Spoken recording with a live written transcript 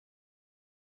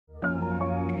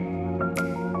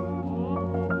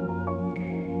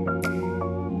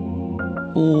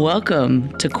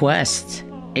Welcome to Quest,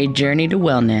 a journey to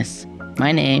wellness.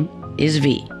 My name is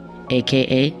V,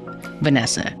 aka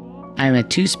Vanessa. I'm a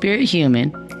two-spirit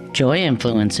human, joy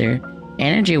influencer,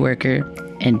 energy worker,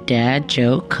 and dad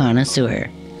joke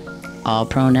connoisseur. All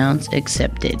pronouns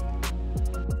accepted.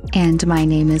 And my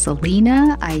name is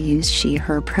Alina. I use she,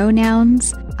 her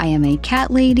pronouns. I am a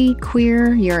cat lady,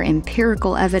 queer, your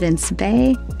empirical evidence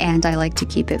bae, and I like to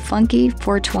keep it funky,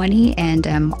 420, and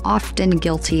am often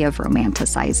guilty of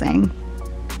romanticizing.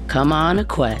 Come on a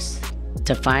quest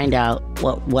to find out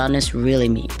what wellness really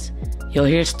means. You'll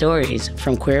hear stories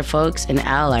from queer folks and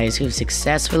allies who've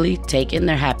successfully taken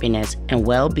their happiness and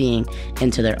well-being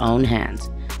into their own hands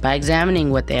by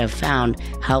examining what they have found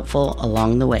helpful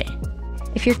along the way.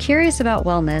 If you're curious about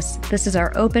wellness, this is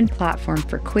our open platform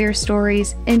for queer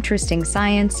stories, interesting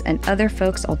science, and other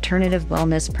folks' alternative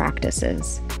wellness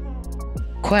practices.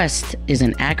 QUEST is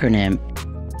an acronym.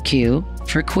 Q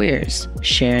for queers,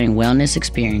 sharing wellness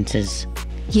experiences.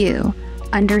 U,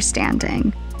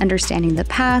 understanding the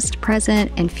past,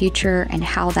 present, and future, and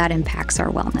how that impacts our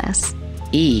wellness.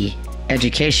 E,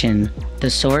 education, the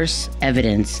source,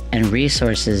 evidence, and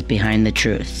resources behind the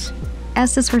truths.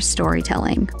 S is for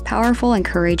storytelling, powerful and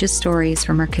courageous stories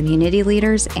from our community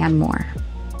leaders and more.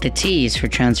 The T is for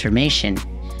transformation,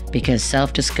 because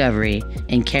self-discovery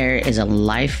and care is a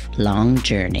lifelong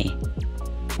journey.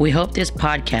 We hope this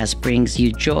podcast brings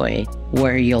you joy,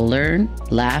 where you'll learn,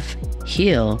 laugh,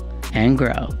 heal, and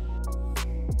grow.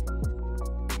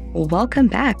 Welcome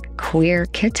back, queer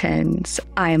kittens.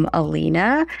 I'm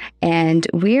Alina, and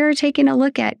we're taking a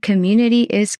look at Community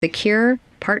is the Cure,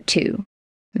 Part 2.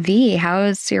 V,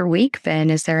 how's your week been?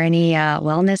 Is there any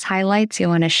wellness highlights you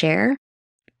want to share?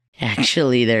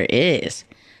 Actually, there is.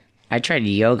 I tried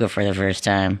yoga for the first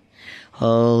time.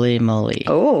 Holy moly.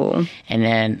 Oh. And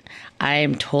then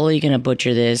I'm totally going to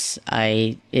butcher this.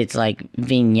 It's like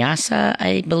vinyasa,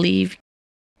 I believe.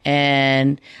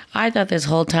 And I thought this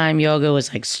whole time yoga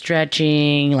was like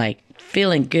stretching, like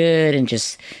feeling good and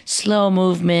just slow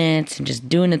movements and just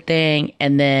doing the thing.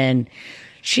 And then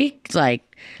she's like,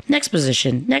 next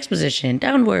position,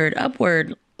 downward,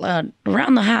 upward,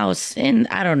 around the house, and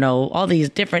I don't know, all these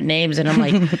different names. And I'm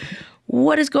like,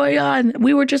 what is going on?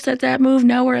 We were just at that move.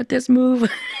 Now we're at this move,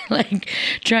 like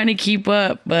trying to keep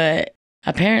up. But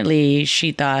apparently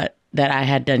she thought that I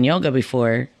had done yoga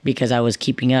before because I was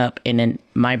keeping up. And in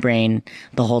my brain,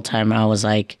 the whole time I was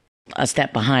like a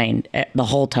step behind the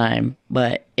whole time.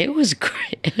 But it was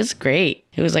great. It was great.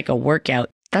 It was like a workout.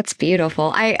 That's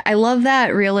beautiful. I love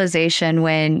that realization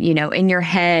when, in your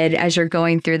head, as you're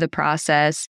going through the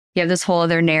process, you have this whole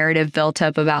other narrative built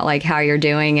up about like how you're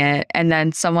doing it. And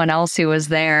then someone else who was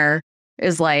there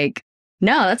is like,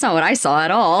 no, that's not what I saw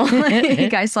at all.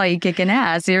 Like, I saw you kicking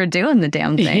ass. You were doing the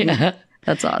damn thing. Yeah.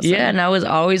 That's awesome. Yeah. And I was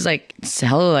always like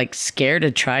hella like scared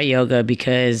to try yoga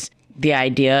because the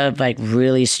idea of like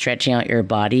really stretching out your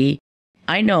body,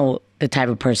 I know the type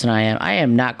of person I am. I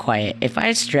am not quiet. If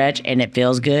I stretch and it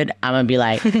feels good, I'm gonna be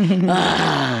like,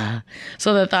 ah.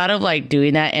 So the thought of like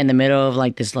doing that in the middle of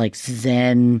like this like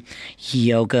Zen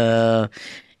yoga,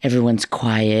 everyone's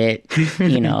quiet,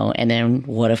 and then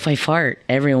what if I fart?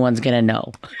 Everyone's gonna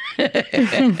know.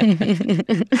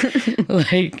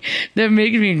 Like that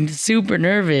makes me super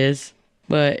nervous,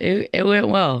 but it went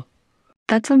well.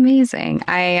 That's amazing.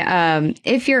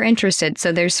 If you're interested,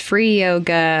 so there's free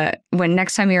yoga when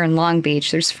next time you're in Long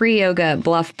Beach, there's free yoga at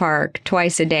Bluff Park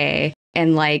twice a day.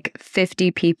 And like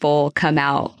 50 people come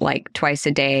out like twice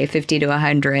a day, 50 to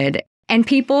 100. And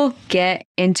people get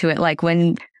into it. Like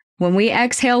when we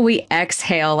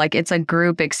exhale, like it's a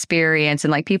group experience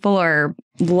and like people are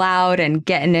loud and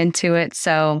getting into it.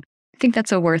 So I think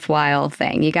that's a worthwhile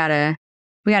thing. We got to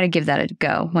give that a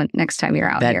go next time you're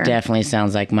out here. That definitely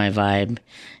sounds like my vibe.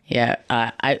 Yeah,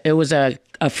 it was a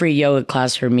free yoga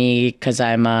class for me because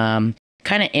I'm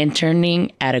kind of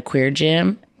interning at a queer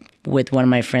gym with one of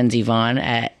my friends, Yvonne,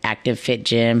 at Active Fit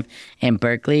Gym in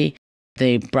Berkeley.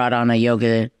 They brought on a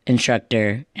yoga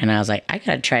instructor, and I was like, I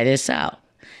got to try this out.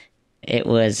 It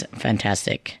was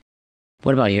fantastic.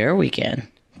 What about your weekend?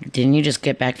 Didn't you just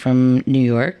get back from New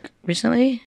York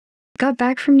recently? Got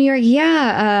back from New York?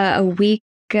 Yeah, a week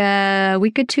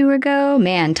or two ago.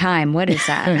 Man, time, what is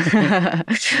that?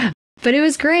 But it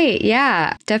was great.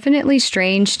 Yeah, definitely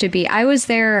strange to be. I was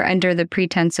there under the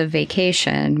pretense of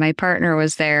vacation. My partner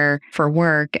was there for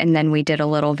work, and then we did a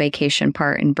little vacation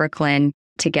part in Brooklyn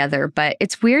together. But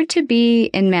it's weird to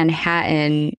be in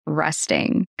Manhattan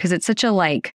resting because it's such a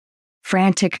like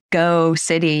frantic go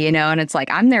city, and it's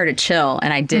like, I'm there to chill.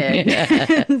 And I did.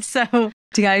 Yeah. So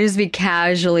to just be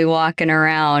casually walking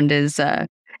around is a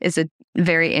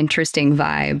very interesting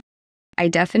vibe. I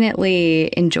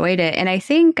definitely enjoyed it. And I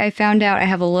think I found out I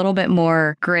have a little bit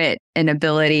more grit and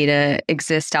ability to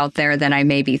exist out there than I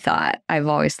maybe thought. I've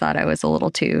always thought I was a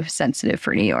little too sensitive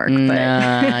for New York. But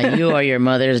Nah, you are your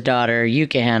mother's daughter. You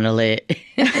can handle it.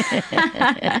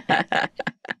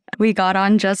 we got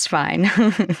on just fine.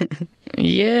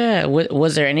 Yeah.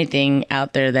 Was there anything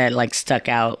out there that like stuck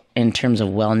out in terms of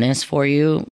wellness for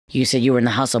you? You said you were in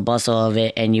the hustle bustle of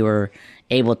it and you were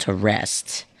able to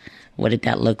rest. What did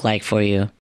that look like for you?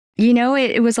 You know,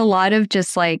 it was a lot of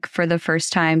just like for the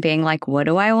first time being like, what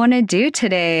do I want to do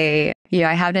today? You know,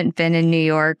 I haven't been in New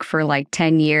York for like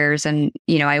 10 years. And,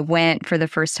 you know, I went for the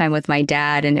first time with my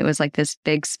dad and it was like this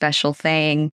big special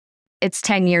thing. It's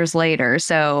 10 years later.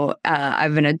 So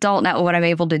I'm an adult now. What I'm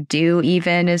able to do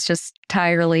even is just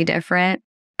entirely different.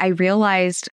 I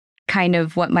realized kind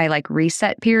of what my like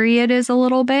reset period is a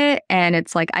little bit. And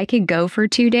it's like I could go for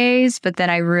 2 days, but then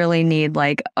I really need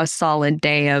like a solid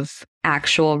day of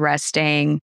actual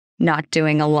resting, not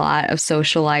doing a lot of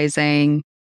socializing.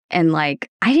 And like,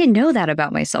 I didn't know that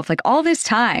about myself. Like all this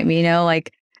time, you know,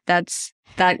 like that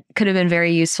could have been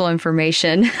very useful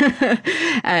information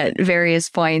at various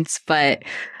points. But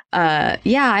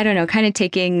yeah, I don't know, kind of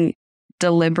taking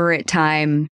deliberate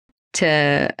time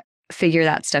to figure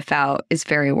that stuff out is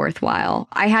very worthwhile.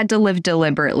 I had to live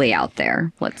deliberately out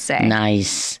there, let's say.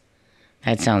 Nice.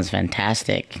 That sounds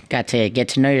fantastic. Got to get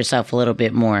to know yourself a little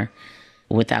bit more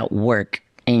without work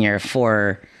in your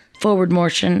forward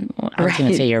motion. I was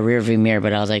going to say your rearview mirror,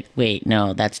 but I was like, wait,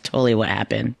 no, that's totally what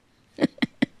happened.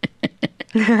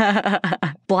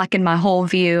 Blocking my whole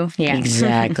view. Yeah.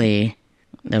 Exactly.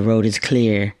 The road is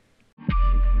clear.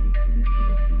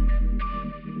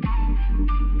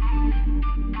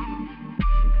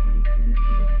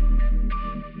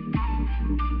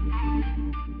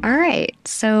 All right.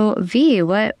 So V,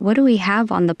 what do we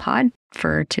have on the pod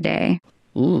for today?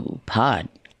 Ooh, pod.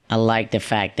 I like the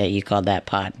fact that you called that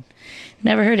pod.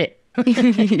 Never heard it.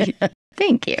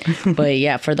 Thank you. But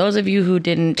yeah, for those of you who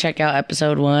didn't check out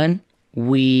episode 1,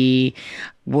 we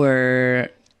were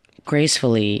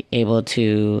gracefully able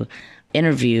to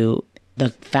interview the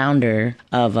founder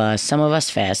of Some of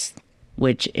Us Fest,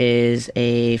 which is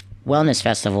a wellness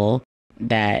festival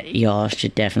that y'all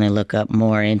should definitely look up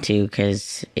more into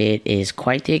because it is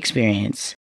quite the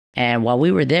experience. And while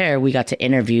we were there, we got to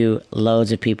interview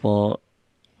loads of people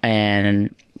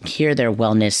and hear their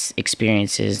wellness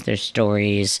experiences, their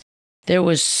stories. There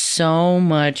was so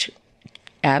much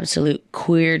absolute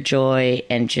queer joy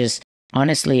and just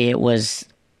honestly, it was,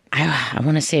 I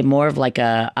want to say more of like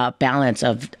a balance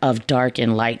of dark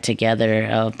and light together,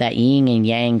 of that yin and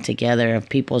yang together, of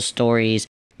people's stories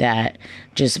that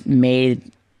just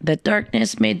made the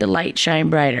darkness, made the light shine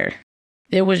brighter.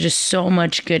 There was just so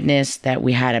much goodness that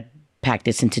we had to pack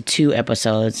this into 2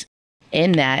 episodes.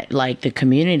 In that, like the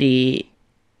community,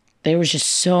 there was just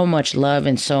so much love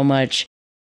and so much,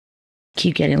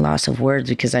 keep getting lost of words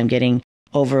because I'm getting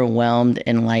overwhelmed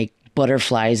and like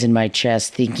butterflies in my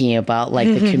chest thinking about like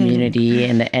the community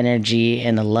and the energy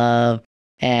and the love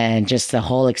and just the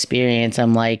whole experience.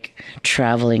 I'm like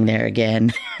traveling there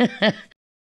again.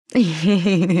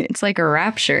 It's like a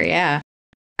rapture, yeah.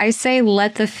 I say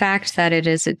let the fact that it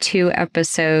is a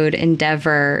 2-episode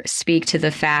endeavor speak to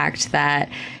the fact that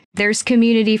there's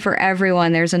community for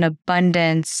everyone. There's an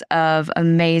abundance of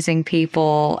amazing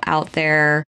people out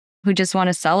there who just want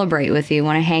to celebrate with you,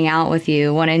 want to hang out with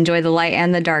you, want to enjoy the light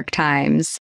and the dark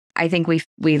times. I think we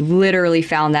literally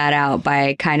found that out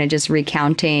by kind of just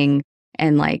recounting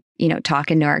and like, you know,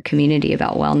 talking to our community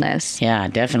about wellness. Yeah,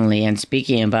 definitely. And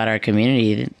speaking about our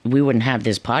community, we wouldn't have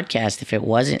this podcast if it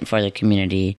wasn't for the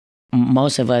community.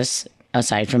 Most of us,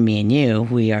 aside from me and you,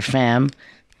 we are fam.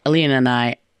 Alina and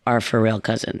I are for real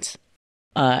cousins.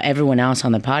 Everyone else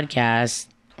on the podcast,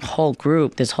 whole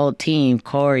group, this whole team,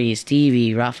 Corey,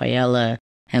 Stevie, Rafaela,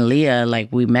 and Leah, like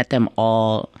we met them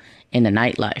all in the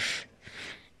nightlife.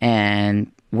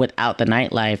 And without the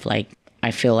nightlife, like I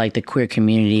feel like the queer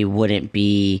community wouldn't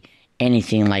be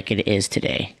anything like it is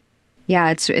today.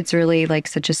 Yeah, it's really like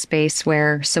such a space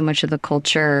where so much of the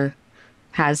culture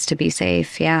has to be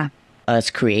safe. Yeah.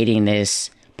 Us creating this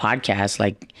podcast,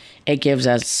 like it gives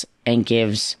us and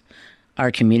gives our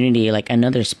community like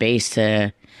another space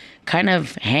to kind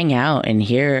of hang out and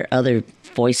hear other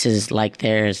voices like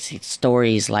theirs,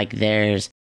 stories like theirs,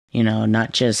 you know,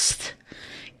 not just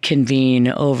convene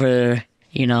over,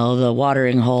 you know, the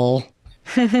watering hole.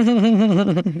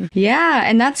 Yeah,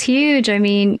 and that's huge. I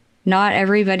mean, not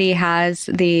everybody has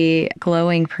the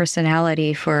glowing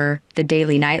personality for the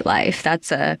daily nightlife.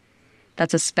 That's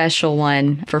a special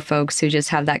one for folks who just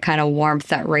have that kind of warmth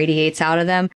that radiates out of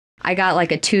them. I got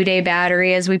like a 2-day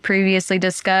battery, as we previously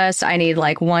discussed. I need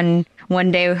like one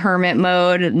day hermit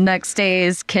mode. Next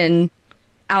days can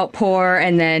outpour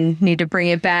and then need to bring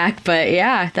it back. But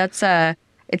yeah, that's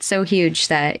it's so huge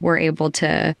that we're able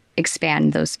to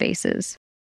expand those spaces.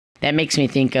 That makes me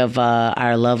think of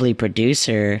our lovely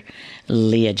producer,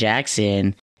 Leah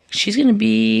Jackson. She's going to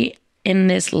be in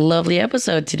this lovely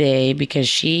episode today because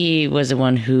she was the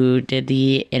one who did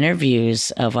the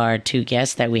interviews of our 2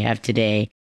 guests that we have today.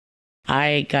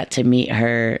 I got to meet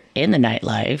her in the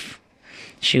nightlife.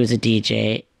 She was a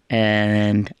DJ,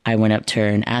 and I went up to her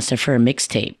and asked her for a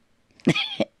mixtape.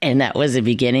 And that was the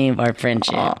beginning of our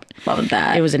friendship. Oh, love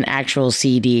that. It was an actual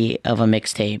CD of a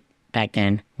mixtape back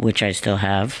then, which I still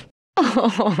have.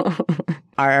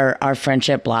 Our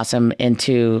friendship blossomed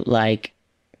into like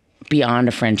beyond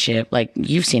a friendship. Like,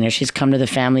 you've seen her. She's come to the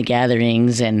family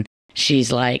gatherings and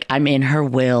she's like, I'm in her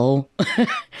will.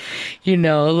 You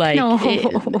know, like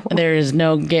there is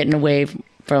no getting away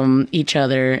from each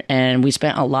other. And we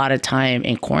spent a lot of time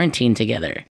in quarantine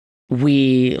together.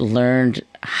 We learned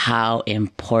how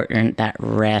important that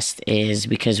rest is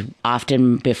because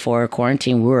often before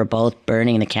quarantine, we were both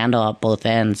burning the candle at both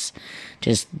ends,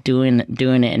 just doing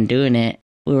it.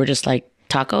 We were just like,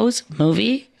 tacos,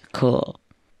 movie, cool.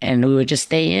 And we would just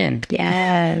stay in.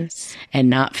 Yes. And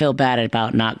not feel bad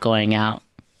about not going out.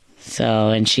 So,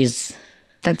 and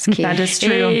that's key. That is true.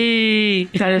 Hey.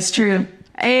 That is true.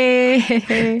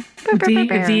 Hey.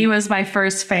 V was my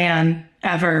first fan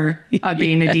ever of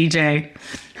being a DJ.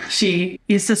 She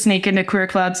used to sneak into queer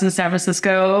clubs in San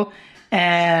Francisco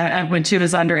and when she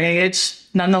was underage,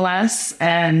 nonetheless.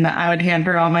 And I would hand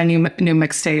her all my new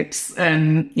mixtapes.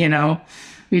 And, you know,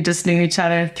 we just knew each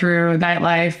other through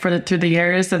nightlife through the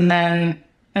years. And then,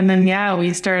 yeah,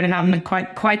 we started having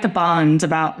quite the bond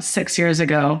about 6 years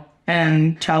ago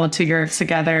and traveled to Europe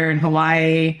together in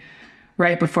Hawaii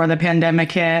right before the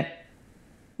pandemic hit.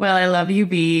 Well, I love you,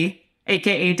 V,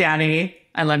 aka Daddy.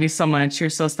 I love you so much. You're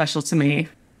so special to me.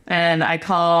 And I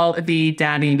call V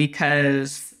Daddy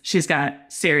because she's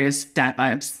got serious dad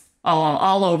vibes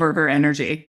all over her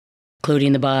energy.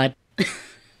 Including the bod.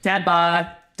 Dad bod,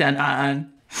 dad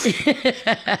on.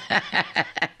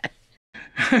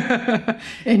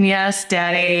 And yes,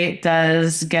 Daddy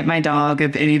does get my dog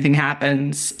if anything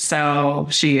happens. So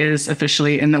she is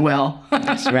officially in the will.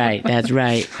 That's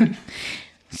right.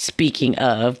 Speaking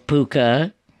of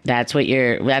Puka, that's what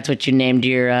you named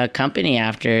your company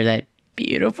after, that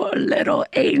beautiful little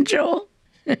angel.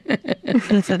 The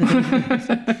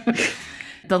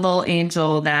little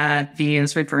angel that V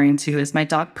is referring to is my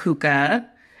dog Puka.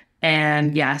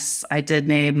 And yes, I did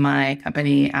name my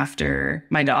company after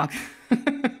my dog.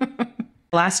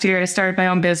 Last year, I started my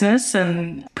own business,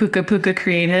 and Puka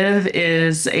Creative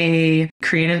is a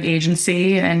creative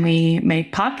agency, and we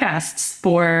make podcasts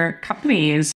for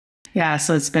companies. Yeah,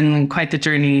 so it's been quite the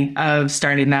journey of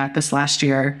starting that this last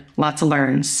year. Lots to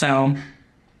learn. So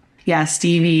yeah,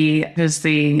 Stevie, who's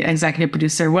the executive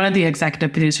producer, one of the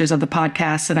executive producers of the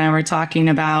podcast, and I were talking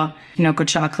about Hinoko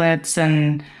chocolates,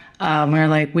 and we were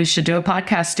like, we should do a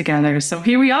podcast together. So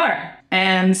here we are.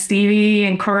 And Stevie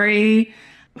and Corey,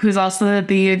 who's also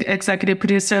the executive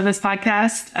producer of this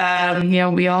podcast,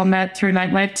 we all met through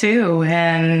nightlife too.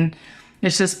 And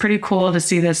it's just pretty cool to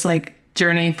see this like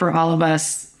journey for all of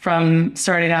us from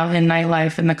starting out in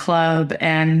nightlife in the club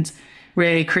and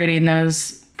really creating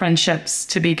those friendships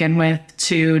to begin with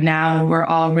to now we're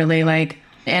all really like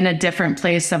in a different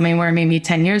place than we were maybe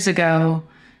 10 years ago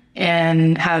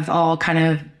and have all kind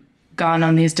of gone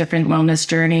on these different wellness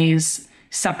journeys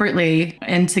separately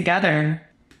and together.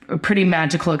 A pretty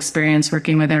magical experience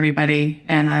working with everybody.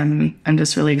 And I'm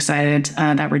just really excited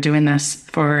that we're doing this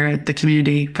for the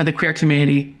community, for the queer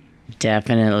community.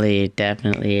 Definitely.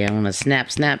 I want to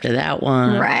snap to that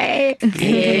one. Right.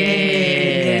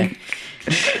 Yeah.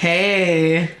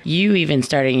 Hey. You even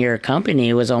starting your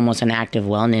company was almost an act of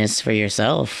wellness for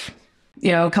yourself.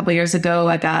 You know, a couple of years ago,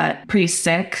 I got pretty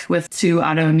sick with 2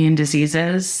 autoimmune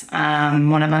diseases.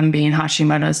 One of them being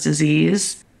Hashimoto's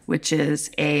disease, which is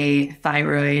a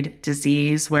thyroid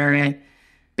disease where it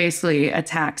basically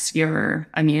attacks your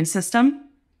immune system.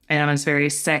 And I was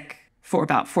very sick for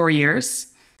about 4 years.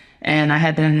 And I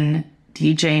had been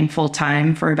DJing full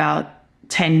time for about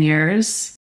 10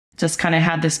 years. Just kind of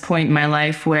had this point in my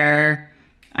life where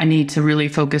I need to really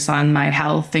focus on my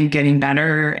health and getting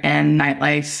better, and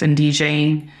nightlife and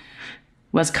DJing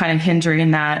was kind of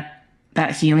hindering that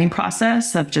healing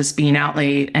process of just being out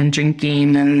late and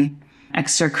drinking and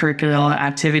extracurricular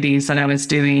activities that I was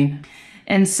doing.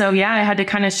 And so, yeah, I had to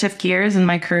kind of shift gears in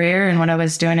my career and what I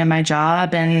was doing in my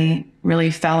job, and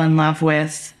really fell in love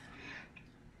with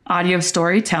audio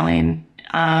storytelling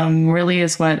really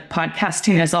is what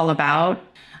podcasting is all about.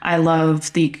 I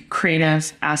love the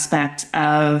creative aspect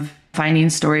of finding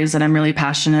stories that I'm really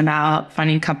passionate about,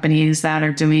 finding companies that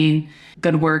are doing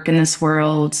good work in this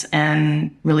world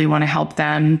and really want to help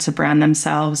them to brand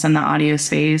themselves in the audio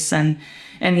space. And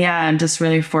yeah, I'm just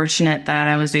really fortunate that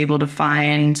I was able to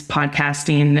find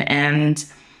podcasting and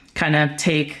kind of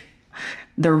take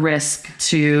the risk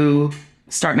to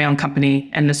start my own company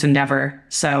in this endeavor.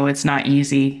 So it's not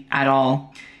easy at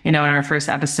all. In our first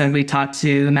episode, we talked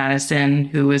to Madison,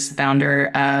 who was the founder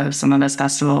of Some of Us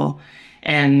Festival.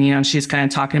 And, she's kind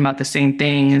of talking about the same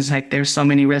thing. It's like there's so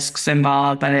many risks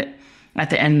involved, but at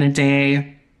the end of the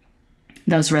day,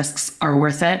 those risks are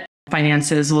worth it.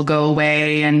 Finances will go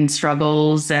away and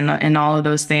struggles and all of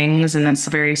those things. And it's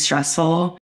very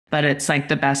stressful, but it's like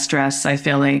the best stress, I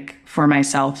feel like, for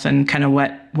myself and kind of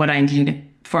what I need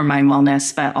for my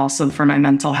wellness, but also for my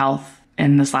mental health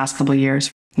in this last couple of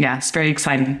years. Yeah, it's very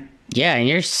exciting. Yeah, and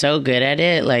you're so good at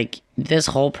it. Like, this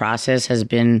whole process has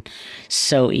been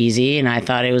so easy, and I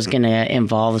thought it was going to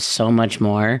involve so much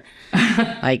more.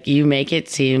 Like, you make it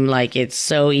seem like it's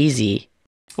so easy.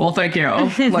 Well, thank you.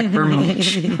 Like, very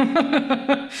much.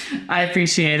 I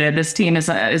appreciate it. This team is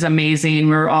amazing.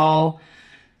 We're all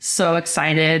so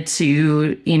excited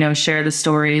to, share the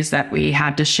stories that we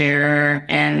had to share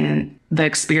and the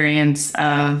experience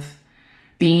of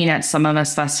being at Some of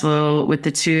Us Festival with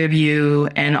the two of you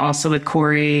and also with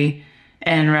Corey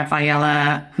and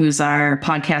Rafaela, who's our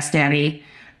podcast daddy,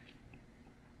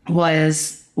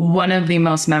 was one of the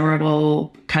most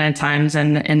memorable kind of times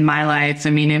in my life.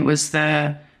 I mean, it was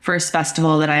the first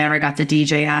festival that I ever got to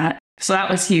DJ at. So that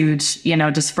was huge,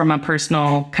 just from a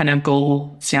personal kind of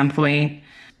goal standpoint.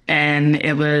 And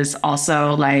it was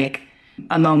also like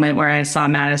a moment where I saw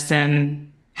Madison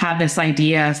have this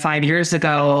idea 5 years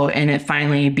ago and it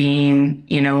finally being,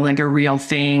 like a real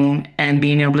thing and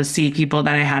being able to see people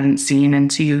that I hadn't seen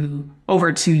in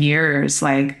over 2 years.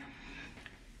 Like,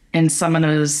 and some of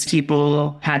those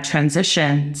people had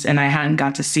transitions and I hadn't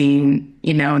got to see,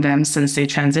 them since they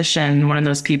transitioned. One of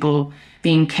those people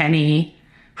being Kenj,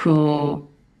 who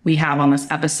we have on this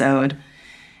episode.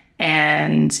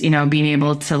 And, being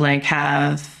able to like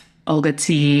have Olga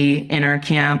T in our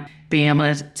camp, being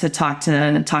able to talk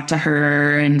to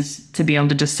her and to be able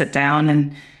to just sit down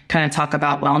and kind of talk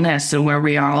about wellness and where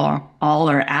we all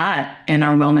are at in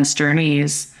our wellness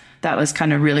journeys. That was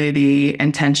kind of really the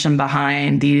intention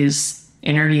behind these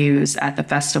interviews at the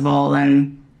festival.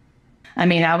 And I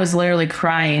mean, I was literally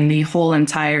crying the whole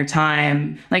entire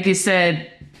time. Like you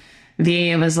said,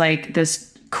 it was like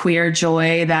this queer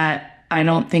joy that I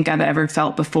don't think I've ever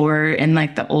felt before in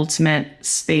like the ultimate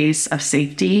space of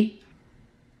safety.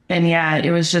 And yeah,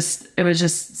 it was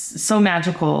just so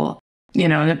magical.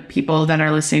 The people that are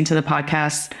listening to the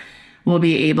podcast will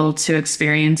be able to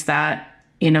experience that,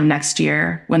 next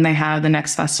year when they have the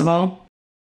next festival.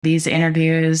 These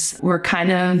interviews were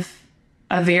kind of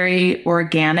a very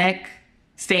organic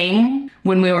thing.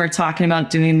 When we were talking about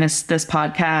doing this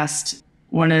podcast,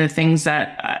 one of the things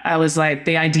that I was like,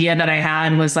 the idea that I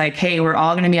had was like, hey, we're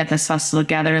all going to be at this festival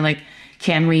together. Like,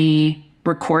 can we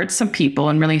record some people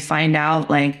and really find out,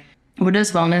 like, what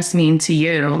does wellness mean to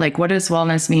you? Like, what does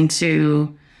wellness mean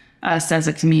to us as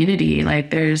a community?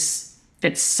 Like, it's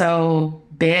so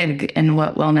big in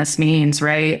what wellness means,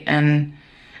 right? And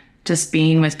just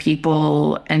being with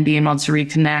people and being able to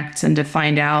reconnect and to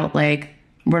find out, like,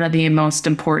 what are the most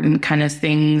important kind of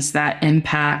things that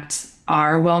impact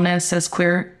our wellness as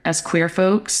queer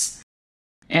folks.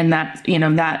 And that,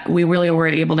 that we really were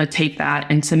able to take that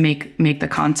and to make the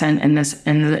content in this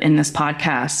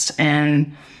podcast,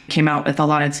 and came out with a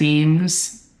lot of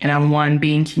themes. And one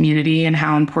being community and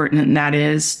how important that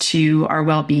is to our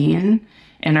well-being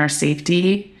and our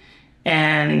safety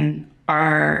and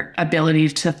our ability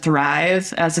to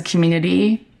thrive as a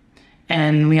community.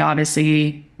 And we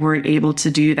obviously were able to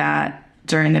do that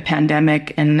during the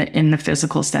pandemic in the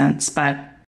physical sense. But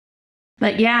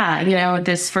yeah,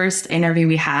 this first interview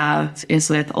we have is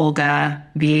with Olga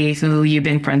V, who you've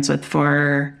been friends with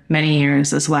for many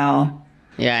years as well.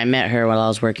 Yeah, I met her while I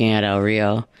was working at El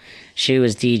Rio. She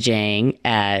was DJing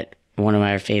at one of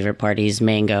my favorite parties,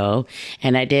 Mango.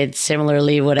 And I did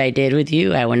similarly what I did with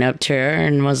you. I went up to her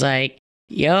and was like,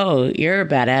 yo, you're a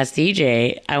badass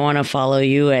DJ. I want to follow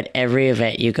you at every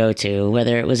event you go to,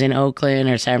 whether it was in Oakland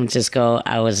or San Francisco.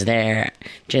 I was there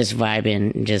just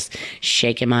vibing, just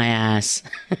shaking my ass.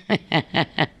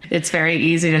 It's very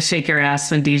easy to shake your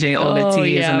ass when DJ Olga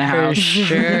T is in the house. For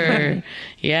sure.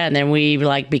 Yeah, and then we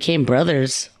became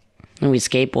brothers. And we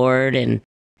skateboard and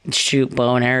shoot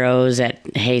bow and arrows at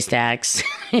haystacks.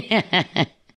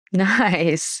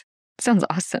 Nice. Sounds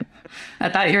awesome. I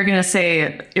thought you were going to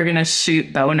say you're going to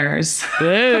shoot boners.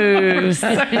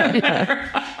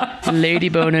 Lady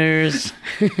boners.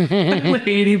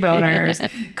 Lady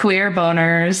boners. Queer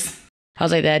boners. I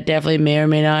was like, that definitely may or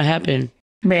may not happen.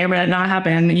 May or may not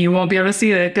happen. You won't be able to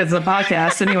see it because it's a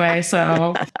podcast anyway,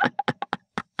 so...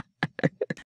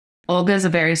 Olga is a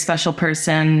very special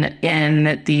person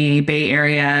in the Bay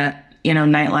Area,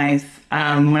 nightlife.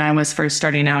 When I was first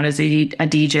starting out as a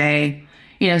DJ,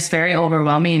 it's very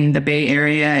overwhelming. The Bay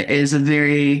Area is a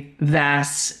very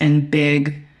vast and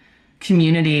big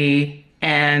community.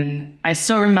 And I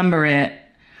still remember it.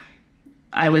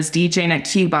 I was DJing at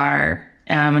Q Bar,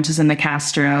 which is in the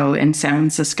Castro in San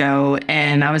Francisco.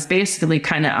 And I was basically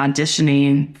kind of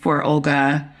auditioning for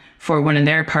Olga for one of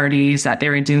their parties that they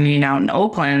were doing out in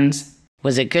Oakland.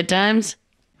 Was it good times?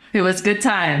 It was good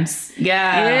times.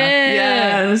 Yeah.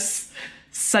 Yes.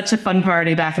 Such a fun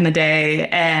party back in the day.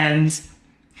 And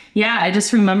yeah, I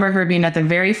just remember her being at the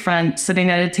very front, sitting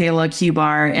at a table at Q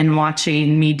Bar and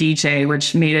watching me DJ,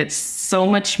 which made it so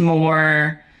much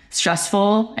more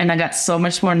stressful. And I got so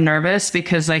much more nervous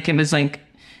because it was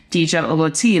DJ Olga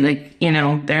T, they're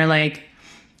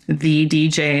the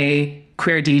DJ,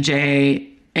 queer DJ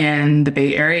in the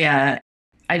Bay Area.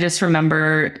 I just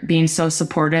remember being so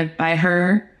supported by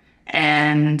her,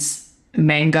 and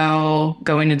Mango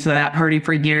going into that party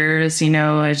for years,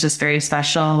 is just very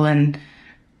special. And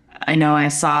I know I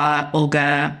saw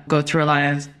Olga go through a lot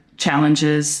of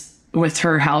challenges with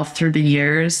her health through the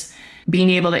years. Being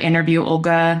able to interview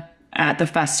Olga at the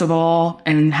festival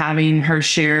and having her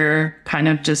share kind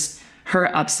of just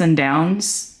her ups and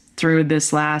downs through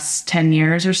this last 10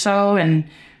 years or so, and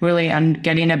really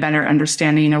getting a better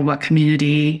understanding of what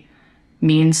community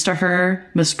means to her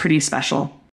was pretty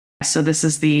special. So this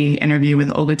is the interview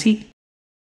with Olga T.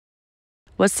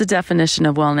 What's the definition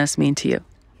of wellness mean to you?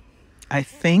 I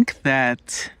think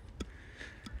that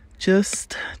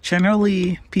just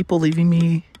generally people leaving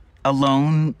me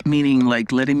alone, meaning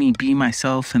letting me be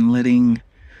myself and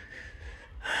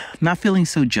not feeling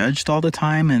so judged all the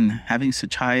time and having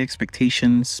such high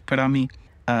expectations put on me.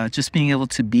 Just being able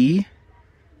to be.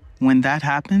 When that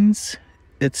happens,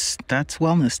 that's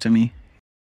wellness to me.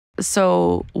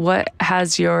 So what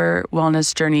has your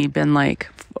wellness journey been like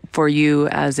for you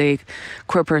as a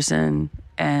queer person?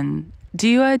 And do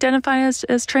you identify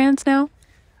as trans now?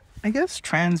 I guess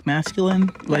trans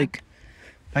masculine.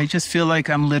 I just feel like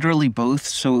I'm literally both.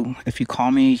 So if you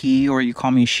call me he or you call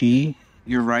me she,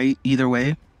 you're right either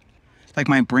way.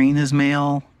 My brain is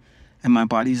male and my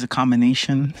body's a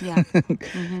combination. Yeah.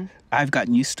 Mm-hmm. I've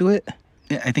gotten used to it.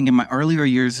 I think in my earlier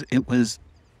years, it was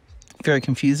very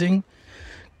confusing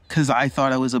because I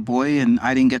thought I was a boy and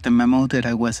I didn't get the memo that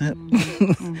I wasn't.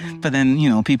 Mm-hmm. But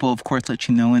then, people, of course, let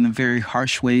you know in very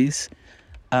harsh ways.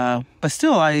 But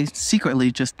still, I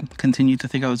secretly just continued to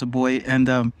think I was a boy.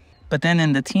 And but then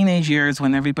in the teenage years,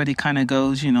 when everybody kind of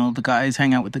goes, the guys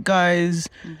hang out with the guys,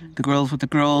 the girls with the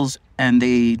girls, and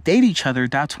they date each other,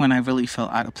 that's when I really felt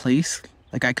out of place.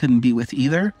 I couldn't be with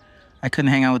either. I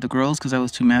couldn't hang out with the girls because I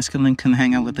was too masculine. Couldn't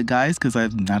hang out with the guys because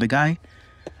I'm not a guy.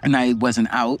 And I wasn't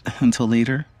out until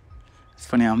later. It's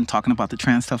funny, I'm talking about the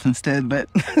trans stuff instead. But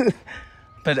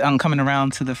I'm coming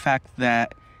around to the fact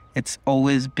that it's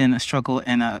always been a struggle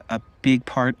and a big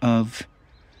part of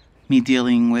me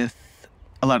dealing with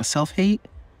a lot of self-hate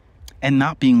and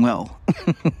not being well.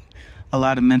 A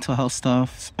lot of mental health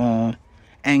stuff,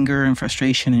 anger and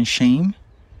frustration and shame.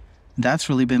 That's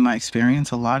really been my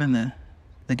experience a lot in the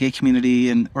gay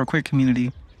community or queer community.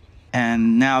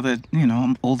 And now that,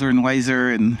 I'm older and wiser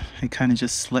and I kind of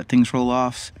just let things roll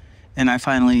off and I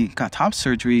finally got top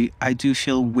surgery, I do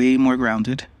feel way more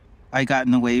grounded. I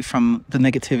gotten away from the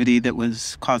negativity that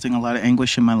was causing a lot of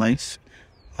anguish in my life.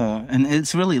 And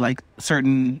it's really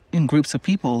certain groups of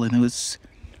people, and it was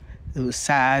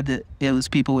sad. It was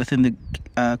people within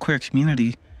the queer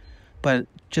community, but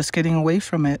just getting away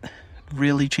from it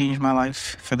really changed my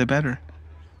life for the better.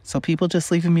 So people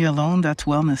just leaving me alone, that's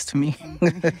wellness to me.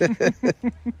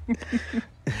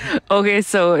 Okay,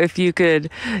 so if you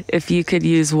could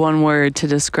use one word to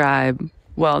describe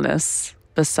wellness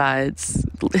besides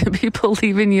people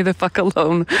leaving you the fuck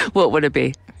alone, what would it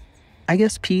be? I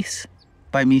guess peace.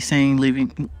 By me saying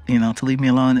to leave me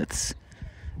alone, it's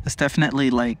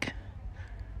definitely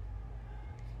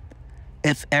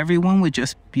if everyone would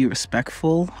just be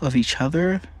respectful of each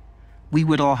other, we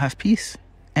would all have peace.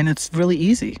 And it's really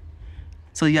easy.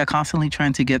 So yeah, constantly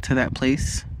trying to get to that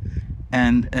place.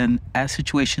 And as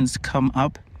situations come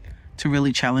up, to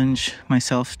really challenge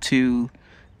myself to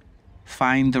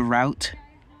find the route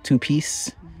to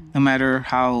peace, no matter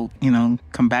how,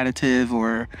 combative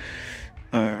or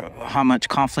or how much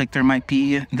conflict there might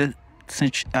be in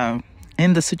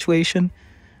the situation,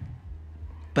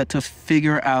 but to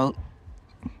figure out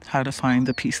how to find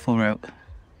the peaceful route.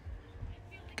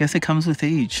 I guess it comes with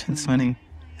age. It's funny.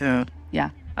 Yeah. Yeah.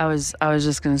 I was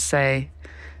just going to say,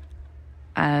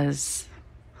 as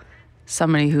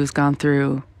somebody who's gone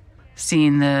through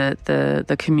seeing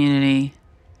the community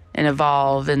and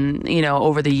evolve and, you know,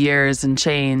 over the years and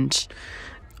change,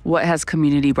 what has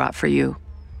community brought for you?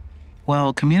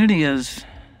 Well, community has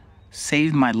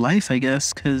saved my life, I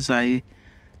guess, because I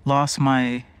lost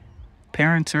my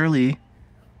parents early,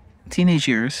 teenage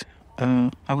years.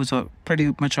 I was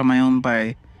pretty much on my own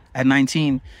at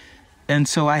 19. And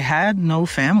so I had no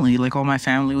family. Like, all my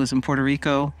family was in Puerto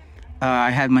Rico.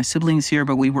 I had my siblings here,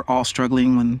 but we were all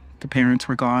struggling when the parents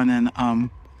were gone, and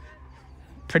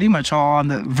pretty much all on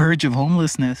the verge of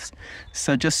homelessness.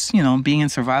 So just, you know, being in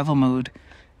survival mode.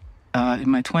 In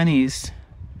my 20s,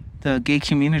 the gay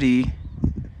community,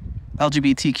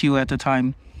 LGBTQ at the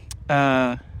time,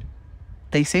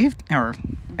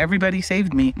 everybody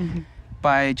saved me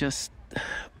by just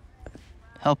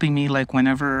helping me, like,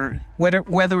 whether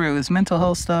it was mental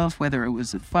health stuff, whether it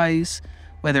was advice,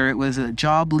 whether it was a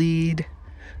job lead,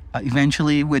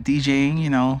 eventually with DJing, you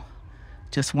know,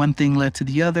 just one thing led to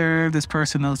the other. This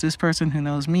person knows this person who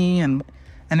knows me, and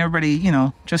everybody, you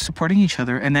know, just supporting each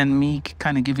other. And then me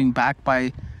kind of giving back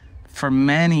for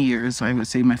many years, I would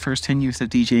say my first 10 years of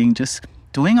DJing, just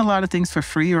doing a lot of things for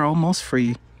free or almost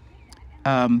free,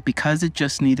 because it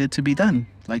just needed to be done.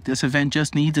 Like, this event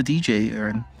just needs a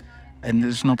DJ, and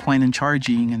there's no point in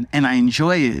charging, and I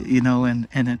enjoy it, you know, and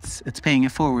it's paying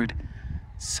it forward.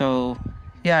 So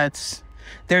yeah,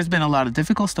 there's been a lot of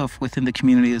difficult stuff within the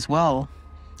community as well.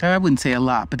 I wouldn't say a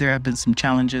lot, but there have been some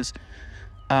challenges,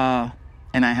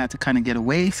 and I had to kind of get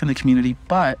away from the community.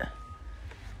 But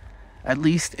at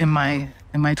least in my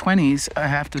 20s, I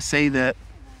have to say that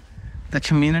the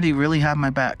community really had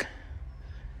my back.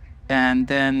 And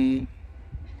then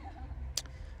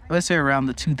I would say around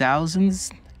the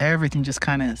 2000s, everything just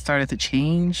kind of started to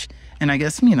change. And I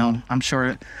guess, you know, I'm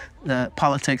sure the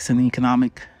politics and the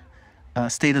economic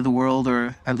state of the world,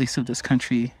 or at least of this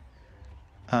country,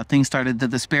 the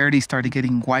disparity started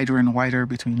getting wider and wider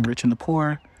between the rich and the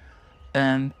poor.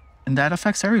 And that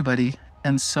affects everybody.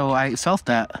 And so I felt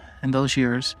that in those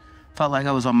years. Felt like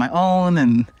I was on my own,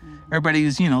 and everybody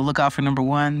was, you know, look out for number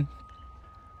one.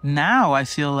 Now I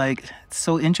feel like it's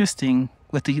so interesting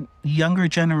with the younger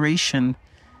generation.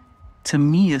 To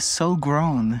me, is so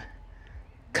grown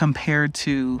compared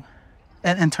to,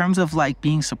 in terms of, like,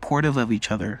 being supportive of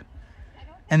each other.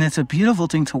 And it's a beautiful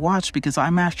thing to watch, because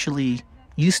I'm actually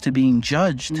used to being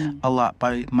judged a lot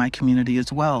by my community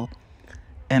as well.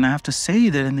 And I have to say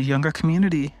that in the younger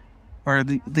community, or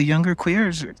the younger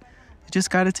queers, they just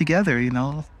got it together, you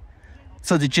know.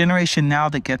 So the generation now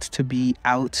that gets to be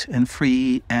out and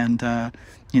free and,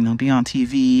 you know, be on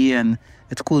TV, and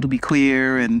it's cool to be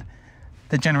queer, and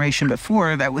the generation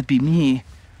before, that would be me,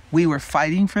 we were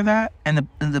fighting for that. And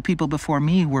the people before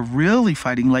me were really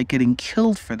fighting, like getting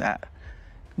killed for that.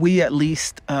 We, at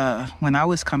least, when I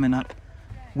was coming up,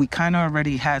 we kind of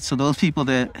already had, so those people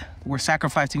that were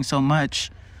sacrificing so much,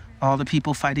 all the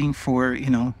people fighting for, you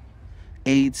know,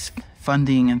 AIDS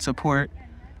funding and support,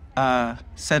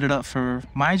 set it up for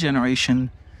my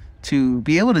generation to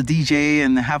be able to DJ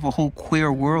and have a whole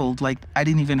queer world. Like, I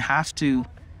didn't even have to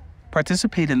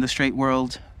participate in the straight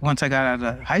world once I got out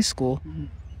of high school.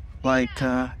 Like,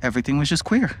 everything was just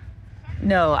queer.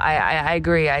 No, I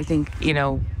agree. I think, you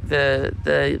know,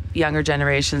 the younger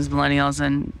generations, millennials,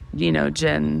 and, you know,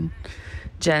 Gen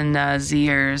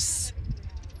Zers,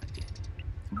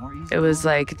 it was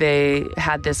like they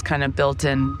had this kind of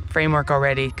built-in framework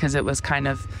already, because it was kind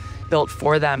of built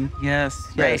for them. Yes,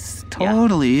 right?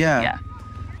 Totally, yeah.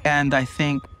 And I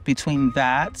think between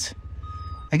that,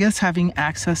 I guess having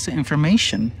access to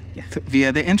information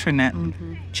via the internet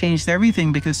changed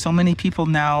everything, because so many people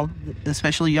now,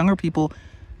 especially younger people,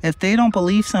 if they don't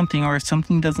believe something, or if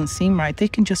something doesn't seem right, they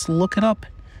can just look it up.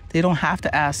 They don't have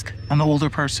to ask an older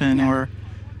person, or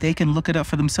they can look it up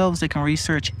for themselves. They can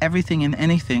research everything and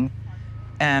anything.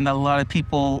 And a lot of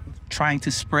people trying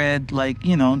to spread, like,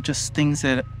 you know, just things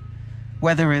that,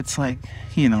 whether it's like,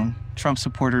 you know, Trump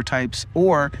supporter types,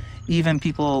 or even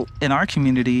people in our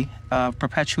community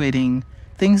perpetuating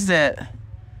things that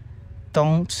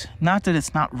not that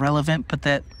it's not relevant, but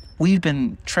that we've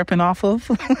been tripping off of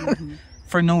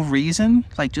for no reason,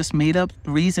 like just made up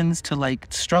reasons to, like,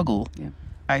 struggle.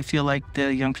 I feel like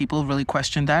the young people really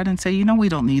question that and say, you know, we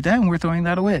don't need that, and we're throwing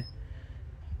that away.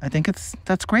 I think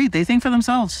that's great. They think for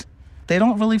themselves. They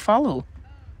don't really follow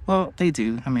Well, they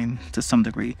do. I mean, to some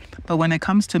degree. But when it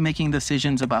comes to making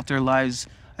decisions about their lives,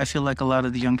 I feel like a lot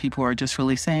of the young people are just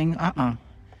really saying,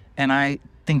 And I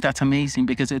think that's amazing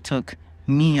because it took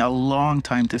me a long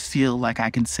time to feel like I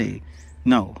can say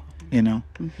no, you know?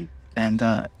 Mm-hmm. And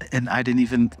I didn't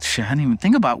even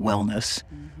think about wellness.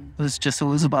 It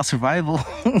was about survival.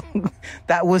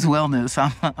 That was wellness.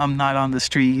 I'm not on the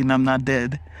street and I'm not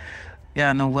dead.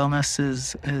 Yeah, no, wellness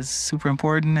is super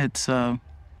important. It's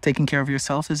taking care of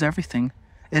yourself is everything.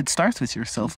 It starts with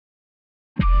yourself.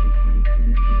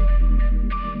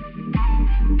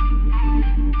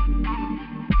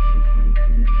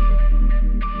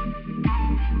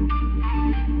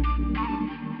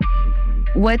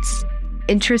 What's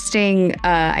interesting,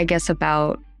 I guess,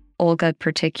 about Olga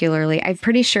particularly, I'm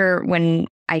pretty sure when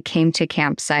I came to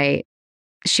campsite,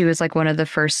 she was like one of the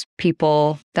first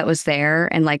people that was there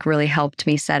and like really helped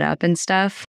me set up and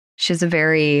stuff. She has a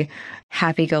very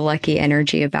happy-go-lucky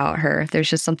energy about her. There's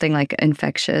just something like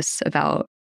infectious about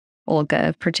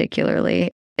Olga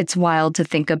particularly. It's wild to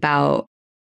think about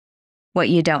what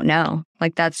you don't know.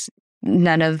 Like that's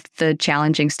none of the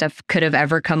challenging stuff could have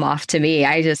ever come off to me.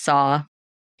 I just saw,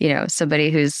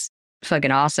 somebody who's fucking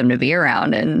awesome to be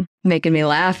around and making me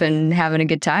laugh and having a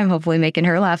good time, hopefully making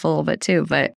her laugh a little bit too.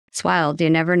 But it's wild. You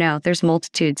never know. There's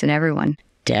multitudes in everyone.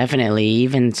 Definitely.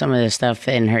 Even some of the stuff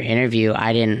in her interview,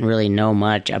 I didn't really know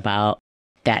much about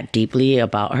that deeply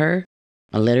about her.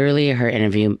 Literally, her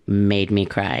interview made me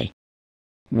cry.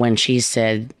 When she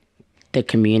said the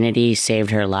community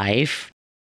saved her life,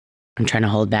 I'm trying to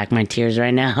hold back my tears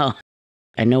right now.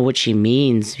 I know what she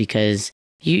means because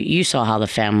you saw how the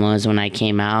fam was when I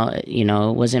came out. It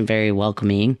wasn't very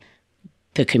welcoming.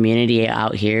 The community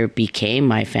out here became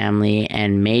my family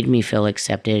and made me feel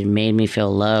accepted, made me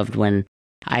feel loved when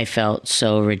I felt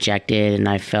so rejected and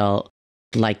I felt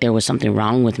like there was something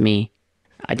wrong with me.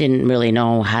 I didn't really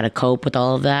know how to cope with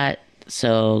all of that.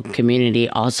 So community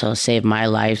also saved my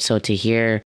life. So to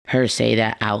hear her say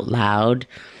that out loud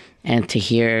and to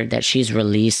hear that she's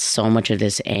released so much of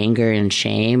this anger and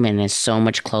shame and is so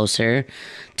much closer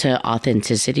to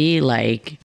authenticity,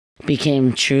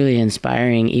 became truly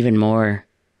inspiring even more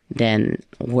than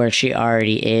where she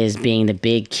already is, being the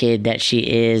big kid that she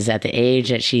is at the age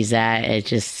that she's at.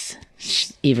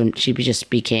 She just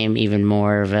became even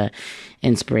more of a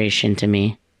inspiration to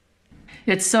me.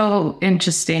 It's so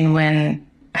interesting when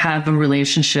have a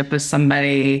relationship with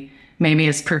somebody, maybe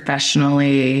it's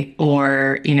professionally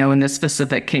or, in this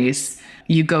specific case,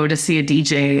 you go to see a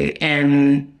DJ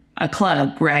in a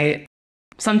club, right?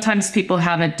 Sometimes people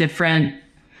have a different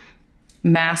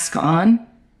mask on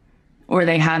or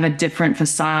they have a different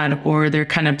facade or they're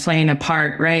kind of playing a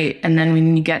part, right? And then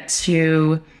when you get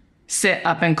to sit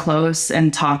up and close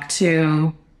and talk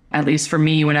to, at least for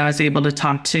me, when I was able to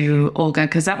talk to Olga,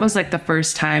 because that was like the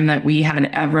first time that we had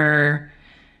ever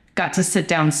got to sit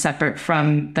down separate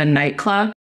from the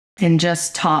nightclub and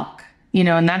just talk,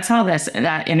 and that's how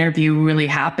that interview really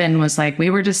happened, was like we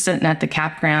were just sitting at the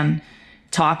campground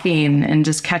talking and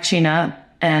just catching up.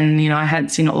 And, I hadn't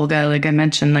seen Olga, like I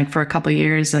mentioned, for a couple of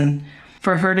years. And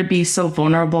for her to be so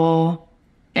vulnerable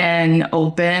and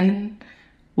open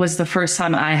was the first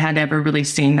time I had ever really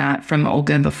seen that from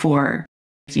Olga before.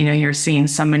 You're seeing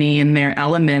somebody in their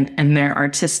element and their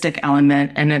artistic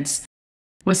element. And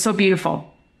was so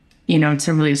beautiful,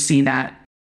 to really see that.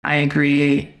 I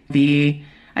agree.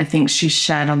 I think she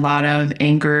shed a lot of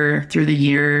anger through the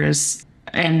years.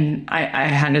 And I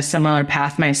had a similar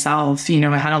path myself.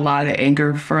 I had a lot of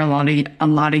anger for a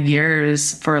lot of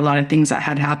years for a lot of things that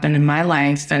had happened in my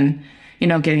life, and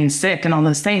getting sick and all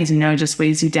those things. Just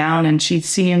weighs you down. And she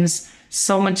seems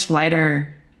so much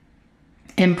lighter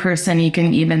in person. You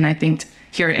can even, I think,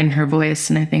 hear it in her voice.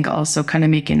 And I think also kind of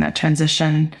making that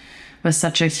transition was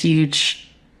such a huge,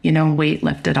 weight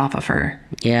lifted off of her.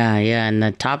 Yeah, and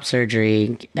the top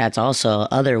surgery, that's also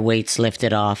other weights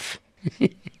lifted off.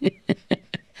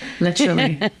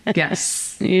 Literally.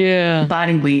 Yes. Yeah.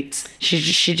 Body weight.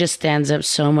 She just stands up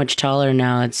so much taller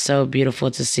now. It's so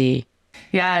beautiful to see.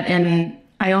 Yeah. And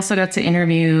I also got to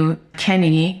interview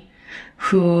Kenj,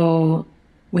 who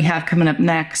we have coming up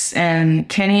next. And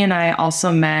Kenj and I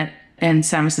also met in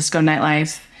San Francisco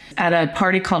nightlife at a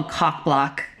party called Cock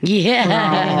Block.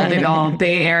 Yeah. All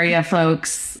Bay Area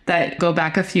folks that go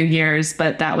back a few years.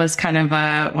 But that was kind of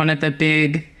one of the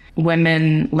big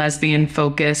women, lesbian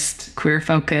focused, queer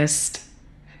focused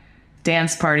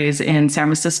dance parties in San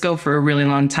Francisco for a really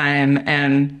long time.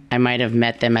 And I might have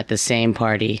met them at the same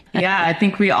party. Yeah, I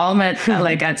think we all met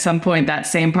at some point that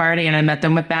same party, and I met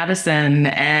them with Madison.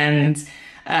 And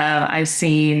I've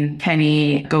seen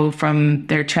Kenj go from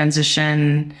their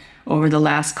transition over the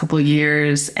last couple of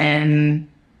years, and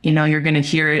you're going to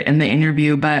hear it in the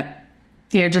interview, but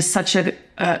you're just such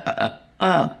a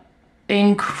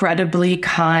incredibly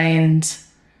kind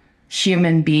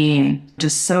human being,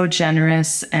 just so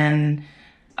generous. And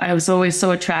I was always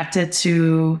so attracted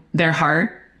to their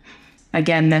heart.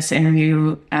 Again, this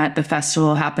interview at the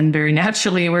festival happened very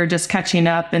naturally. We were just catching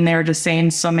up and they were just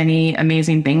saying so many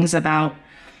amazing things about,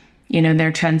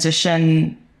 their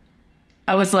transition.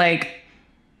 I was like,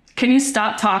 can you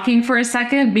stop talking for a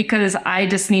second? Because I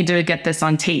just need to get this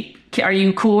on tape. Are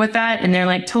you cool with that? And they're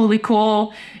like, totally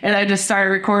cool. And I just started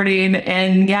recording.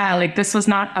 And yeah, like this was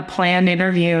not a planned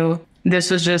interview. This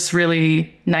was just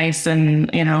really nice. And,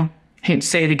 hate to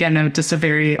say it again, just a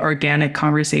very organic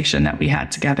conversation that we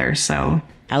had together. So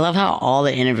I love how all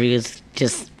the interviews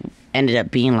just ended up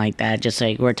being like that. Just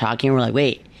like we're talking, we're like,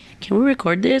 wait, can we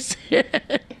record this?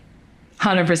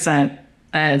 100%.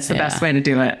 It's the best way to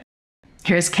do it.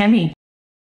 Here's Kenny.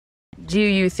 Do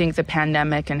you think the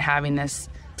pandemic and having this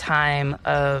time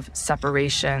of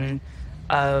separation,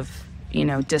 of,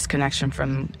 disconnection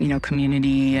from,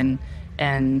 community and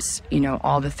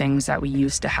all the things that we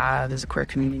used to have as a queer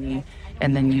community,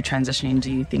 and then you transitioning,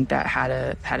 do you think that had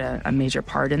a major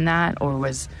part in that, or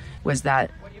was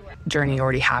that journey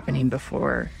already happening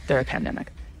before the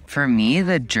pandemic? For me,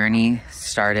 the journey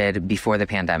started before the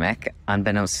pandemic.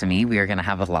 Unbeknownst to me, we were going to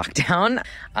have a lockdown.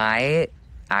 I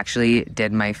actually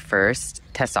did my first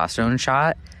testosterone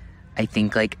shot, I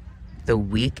think like the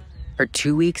week or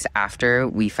 2 weeks after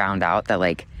we found out that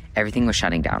like everything was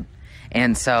shutting down.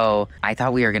 And so I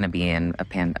thought we were going to be in a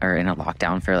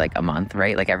lockdown for like a month,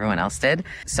 right? Like everyone else did.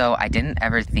 So I didn't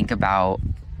ever think about,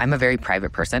 I'm a very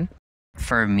private person.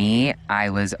 For me, I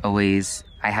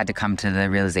had to come to the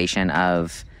realization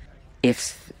of,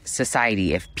 if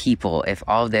society, if people, if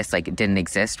all of this like didn't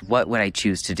exist, what would I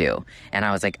choose to do? And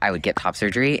I was like, I would get top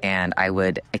surgery and I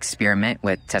would experiment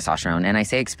with testosterone. And I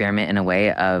say experiment in a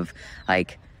way of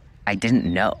like, I didn't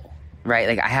know, right?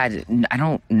 Like I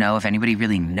don't know if anybody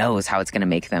really knows how it's going to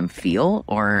make them feel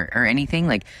or anything.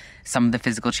 Like some of the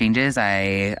physical changes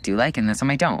I do like and then some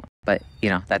I don't, but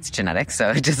that's genetics. So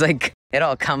it just like, it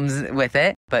all comes with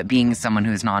it. But being someone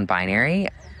who's non-binary,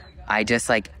 I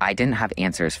didn't have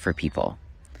answers for people.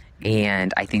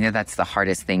 And I think that that's the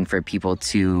hardest thing for people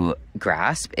to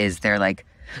grasp is they're like,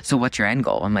 so what's your end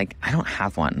goal? I'm like, I don't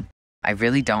have one. I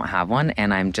really don't have one.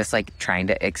 And I'm just like trying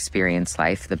to experience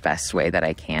life the best way that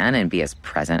I can and be as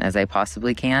present as I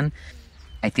possibly can.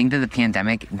 I think that the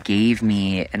pandemic gave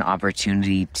me an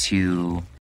opportunity to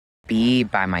be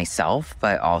by myself,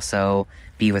 but also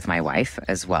be with my wife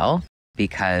as well,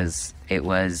 because it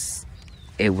was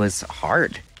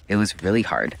hard. It was really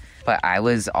hard. But I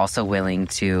was also willing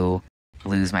to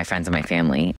lose my friends and my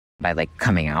family by like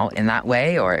coming out in that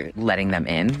way or letting them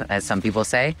in, as some people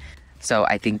say. So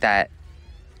I think that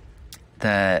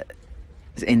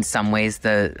in some ways,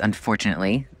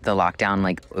 unfortunately, the lockdown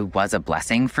like it was a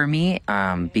blessing for me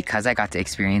because I got to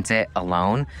experience it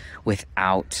alone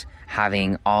without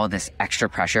having all this extra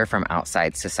pressure from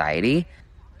outside society.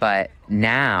 But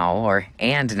now,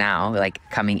 like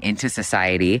coming into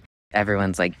society,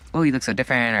 everyone's like, oh, you look so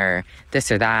different or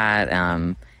this or that.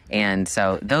 And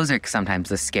so those are sometimes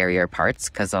the scarier parts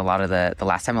because a lot of the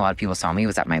last time a lot of people saw me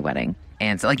was at my wedding.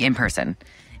 And so like in person.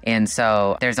 And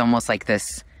so there's almost like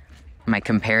this, my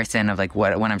comparison of like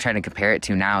when I'm trying to compare it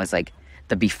to now is like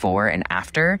the before and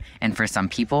after. And for some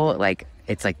people, like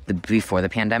it's like the before the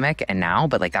pandemic and now,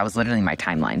 but like that was literally my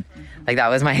timeline. Like that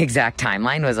was my exact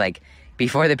timeline was like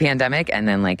before the pandemic and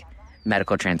then like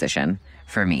medical transition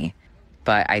for me.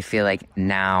 But I feel like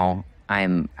now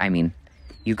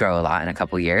you grow a lot in a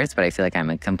couple years, but I feel like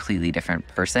I'm a completely different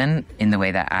person in the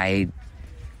way that I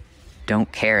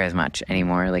don't care as much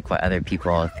anymore, like what other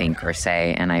people think or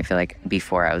say. And I feel like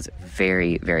before I was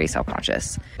very, very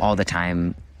self-conscious, all the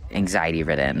time, anxiety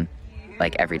ridden,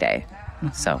 like every day.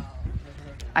 So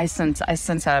I sense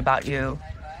that about you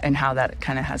and how that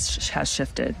kind of has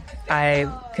shifted. I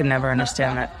could never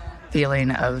understand that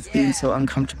feeling of being so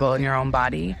uncomfortable in your own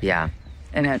body. Yeah.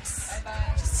 And it's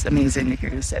just amazing to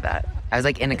hear you say that. I was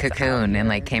like in a cocoon and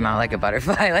like came out like a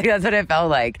butterfly. Like that's what it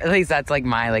felt like. At least that's like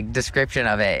my like description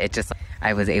of it. It just,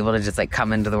 I was able to just like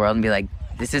come into the world and be like,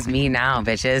 this is me now,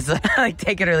 bitches. Like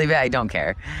take it or leave it. I don't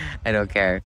care. I don't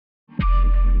care.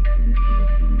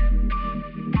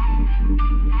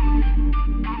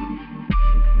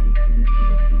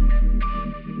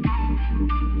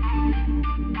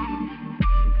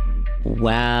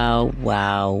 Wow,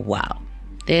 wow, wow.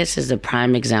 This is a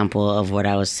prime example of what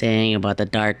I was saying about the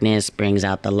darkness brings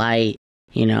out the light.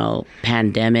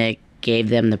 Pandemic gave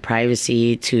them the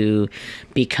privacy to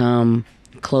become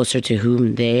closer to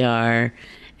whom they are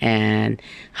and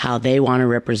how they want to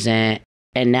represent.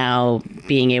 And now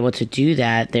being able to do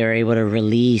that, they're able to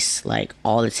release like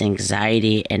all this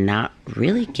anxiety and not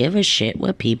really give a shit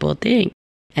what people think,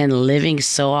 and living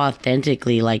so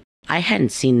authentically. Like, I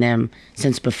hadn't seen them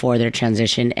since before their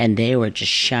transition, and they were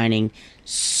just shining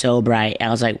so bright. I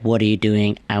was like, what are you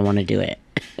doing? I want to do it.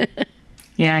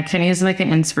 Yeah, Kenny's like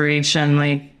an inspiration.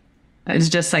 Like, it's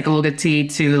just like Olga T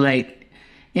to like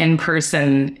in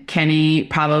person. Kenny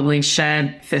probably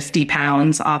shed 50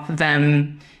 pounds off of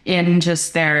them in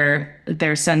just their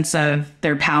sense of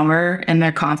their power and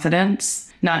their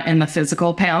confidence, not in the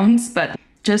physical pounds, but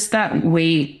just that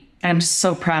weight. I'm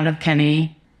so proud of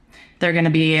Kenny. They're going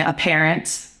to be a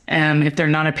parent. If they're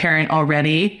not a parent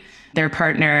already, their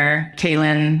partner,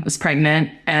 Kaylin, was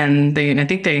pregnant, and I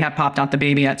think they have popped out the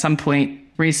baby at some point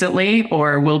recently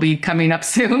or will be coming up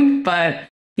soon. But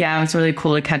yeah, it was really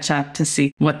cool to catch up to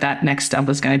see what that next step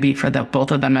was going to be for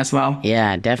both of them as well.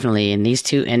 Yeah, definitely. And these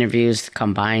two interviews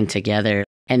combined together,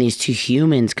 and these two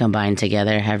humans combined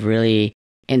together, have really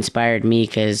inspired me,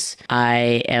 because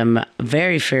I am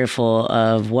very fearful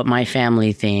of what my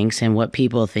family thinks and what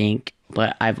people think,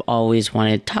 but I've always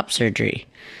wanted top surgery.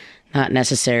 Not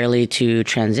necessarily to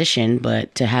transition,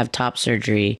 but to have top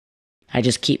surgery. I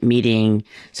just keep meeting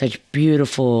such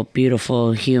beautiful,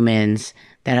 beautiful humans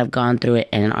that have gone through it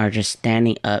and are just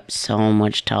standing up so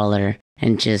much taller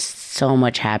and just so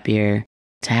much happier.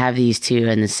 To have these two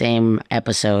in the same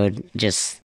episode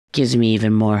just gives me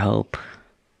even more hope.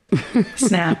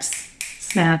 Snaps.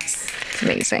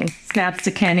 Amazing. Snaps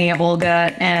to Kenny,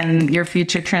 Olga, and your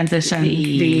future transition.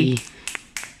 V.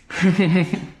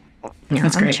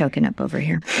 That's I'm great. choking up over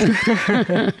here.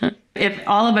 If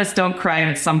all of us don't cry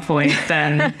at some point,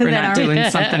 then we're not doing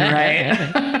something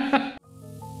right.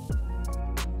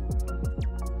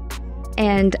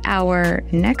 And our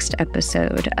next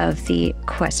episode of the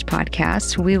Quest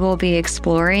podcast, we will be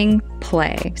exploring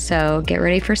play. So get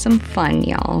ready for some fun,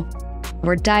 y'all.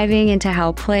 We're diving into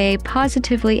how play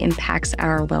positively impacts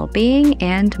our well-being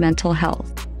and mental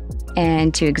health.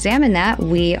 And to examine that,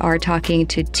 we are talking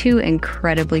to two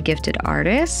incredibly gifted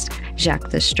artists,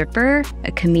 Jacques the Stripper,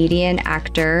 a comedian,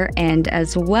 actor, and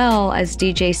as well as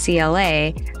DJ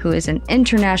CLA, who is an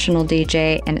international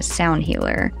DJ and a sound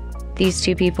healer. These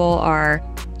two people are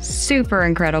super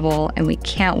incredible, and we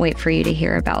can't wait for you to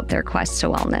hear about their quest to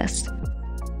wellness.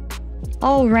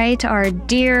 All right, our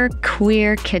dear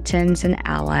queer kittens and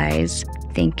allies,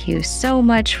 thank you so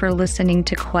much for listening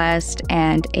to Quest,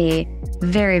 and a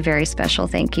very, very special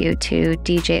thank you to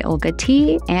DJ Olga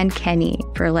T and Kenny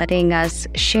for letting us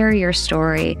share your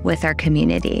story with our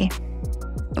community.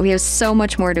 We have so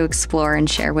much more to explore and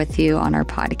share with you on our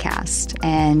podcast,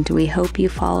 and we hope you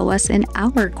follow us in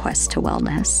our quest to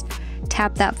wellness.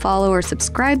 Tap that follow or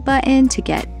subscribe button to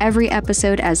get every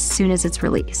episode as soon as it's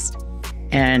released.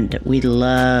 And we'd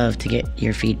love to get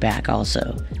your feedback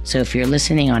also. So if you're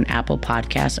listening on Apple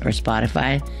Podcasts or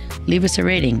Spotify, leave us a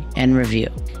rating and review.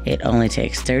 It only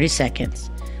takes 30 seconds,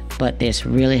 but this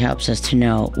really helps us to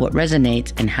know what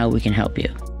resonates and how we can help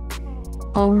you.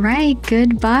 All right,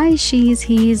 goodbye, she's,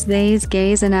 he's, theys,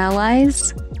 gays, and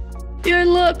allies. I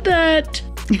love that.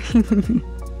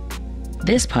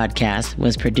 This podcast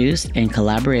was produced in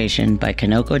collaboration by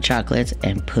Kanoko Chocolates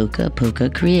and Puka Puka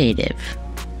Creative.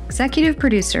 Executive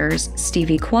producers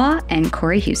Stevie Kwa and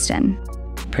Corey Houston.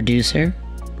 Producer,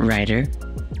 writer,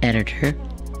 editor,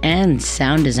 and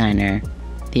sound designer,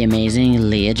 the amazing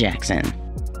Leah Jackson.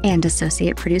 And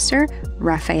associate producer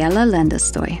Rafaela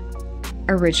Lendestoy.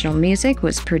 Original music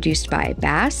was produced by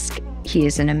Basque. He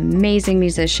is an amazing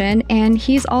musician, and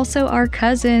he's also our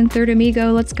cousin, third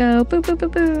amigo. Let's go. Boo, boo, boo,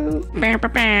 boo. Bow, bow,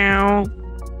 bow.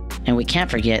 And we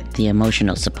can't forget the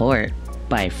emotional support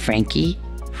by Frankie,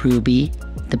 Ruby,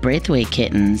 the Braithwaite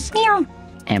Kittens, meow,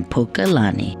 and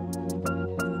Pukalani.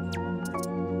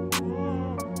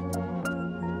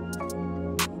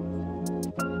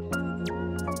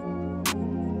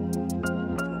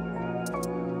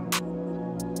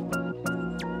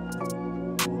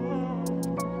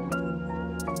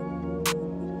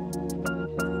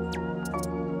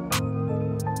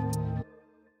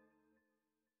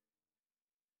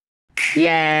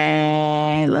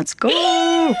 Yay, let's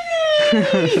go.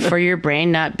 For your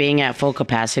brain not being at full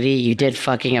capacity, you did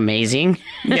fucking amazing.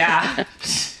 Yeah.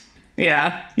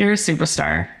 Yeah. You're a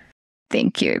superstar.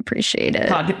 Thank you. Appreciate it.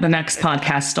 The next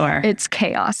podcast star. It's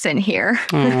chaos in here.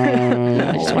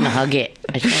 I just want to hug it.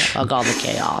 I just want to hug all the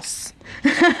chaos.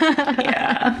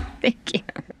 Yeah. Thank you.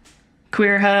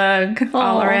 Queer hug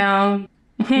all around.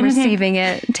 Receiving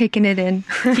it, taking it in.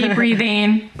 Keep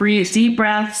breathing. Breathe deep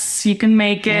breaths. You can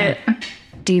make it.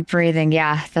 Deep breathing.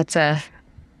 Yeah, that's a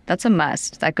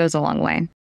must. That goes a long way.